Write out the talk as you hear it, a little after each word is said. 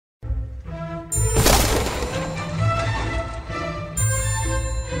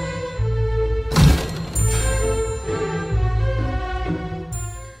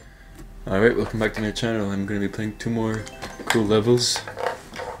Alright, welcome back to my channel. I'm going to be playing two more cool levels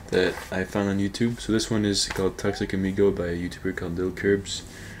that I found on YouTube. So this one is called Toxic Amigo by a YouTuber called YTLilKirbs.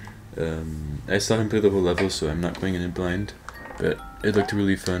 I saw him play the whole level, so I'm not going in it blind, but it looked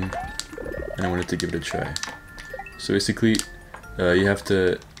really fun and I wanted to give it a try. So basically, you have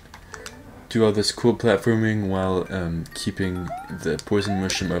to do all this cool platforming while keeping the poison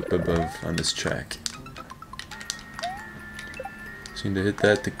mushroom up above on this track. So you need to hit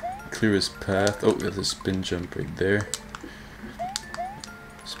that to clear his path. Oh, there's a spin jump right there.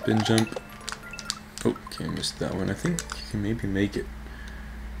 Spin jump. Oh, okay, missed that one. I think you can maybe make it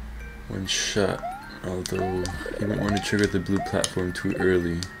one shot, although you might want to trigger the blue platform too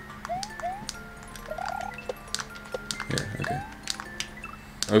early. Yeah, okay.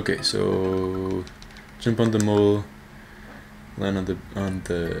 Okay, so jump on the mole, land on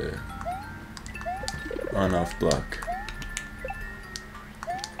the on-off block.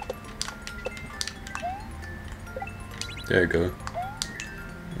 There you go.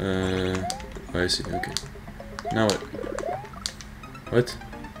 Oh, I see, okay. Now what? What?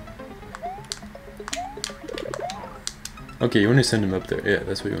 Okay, you want to send him up there. Yeah,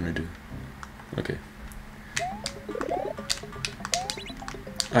 that's what you want to do. Okay.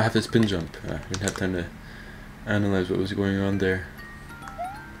 I have to spin jump. I didn't have time to analyze what was going on there.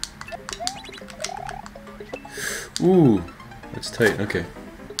 Ooh, that's tight, okay.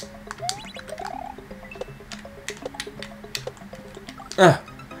 Ah!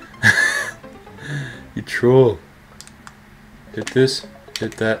 You troll. Hit this,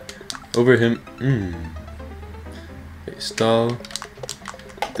 hit that, over him. Okay, stall.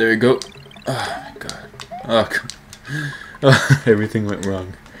 There you go. Oh my god. Oh, come on. Oh, everything went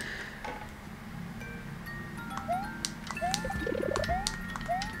wrong.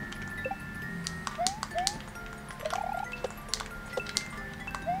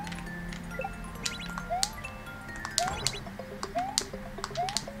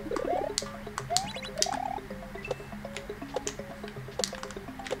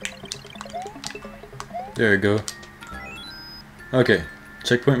 There we go. Okay,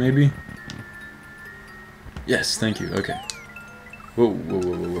 checkpoint maybe? Yes, thank you, okay. Whoa, whoa,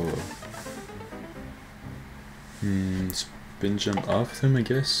 whoa, whoa, whoa, whoa. Spin jump off them, I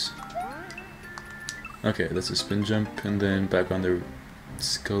guess? Okay, that's a spin jump, and then back on the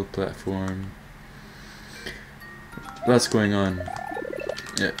skull platform. Lots going on.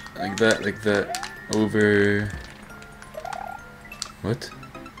 Yeah, like that, over... What?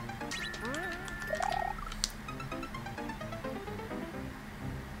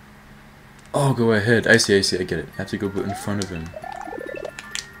 Oh, go ahead. I see, I get it. I have to go in front of him.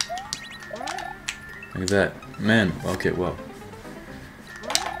 Like that. Man, okay, wow.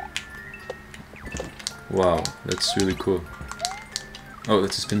 Wow, that's really cool. Oh,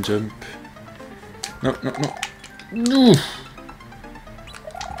 that's a spin jump. No, no, no. No!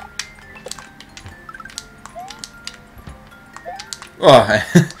 Oh, I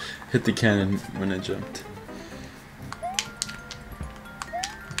hit the cannon when I jumped.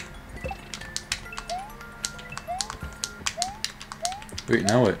 Wait,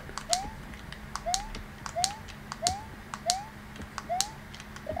 now what?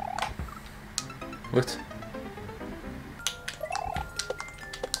 What?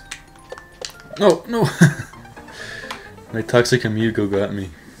 No, no! My toxic amigo got me.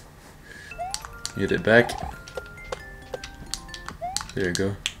 Get it back. There you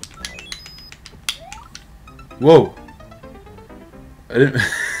go. Whoa! I didn't...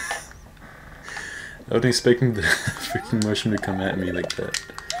 I wasn't expecting the freaking mushroom to come at me like that.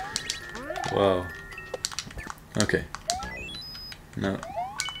 Wow. Okay. No.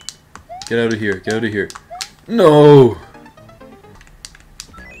 Get out of here. Get out of here. No!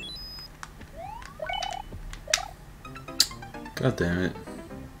 God damn it.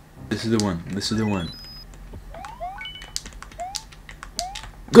 This is the one. This is the one.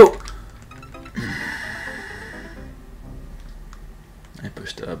 Go! I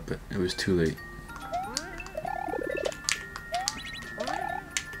pushed up, but it was too late.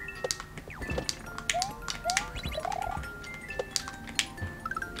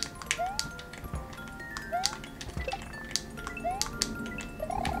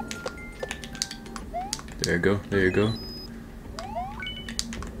 There you go, there you go.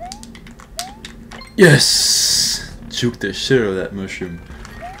 Yes! Juke the shit out of that mushroom.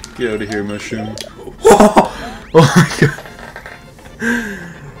 Get out of here, mushroom. Oh my god.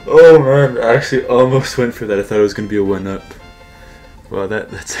 Oh man, I actually almost went for that. I thought it was gonna be a 1-up. Wow,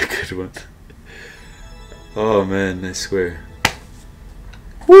 that's a good one. Oh man, I swear.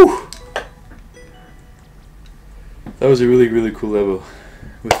 Whew! That was a really, really cool level.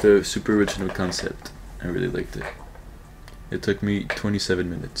 with a super original concept. I really liked it. It took me 27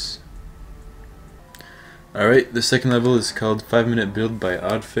 minutes. Alright, the second level is called 5-Minute Build by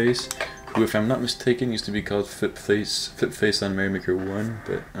OddFace, who, if I'm not mistaken, used to be called Flipface on Mario Maker 1,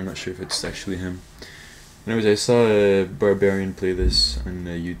 but I'm not sure if it's actually him. Anyways, I saw a barbarian play this on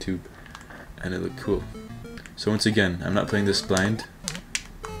YouTube, and it looked cool. So once again, I'm not playing this blind,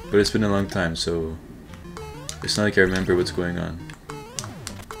 but it's been a long time, so it's not like I remember what's going on.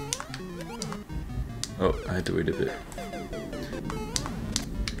 Oh, I had to wait a bit.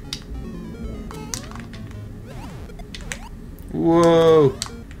 Whoa!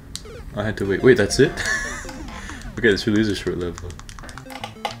 I had to wait. Wait, that's it? Okay, this really is a short level.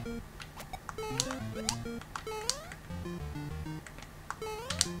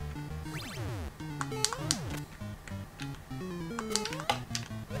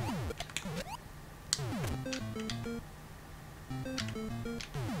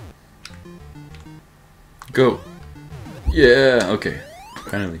 Go! Yeah! Okay,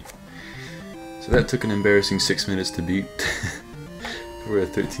 finally. So that took an embarrassing 6 minutes to beat. For a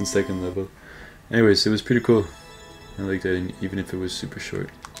 13-second level. Anyways, it was pretty cool. I liked it, even if it was super short.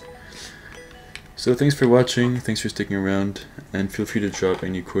 So thanks for watching, thanks for sticking around, and feel free to drop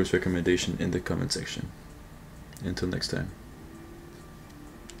any course recommendation in the comment section. Until next time.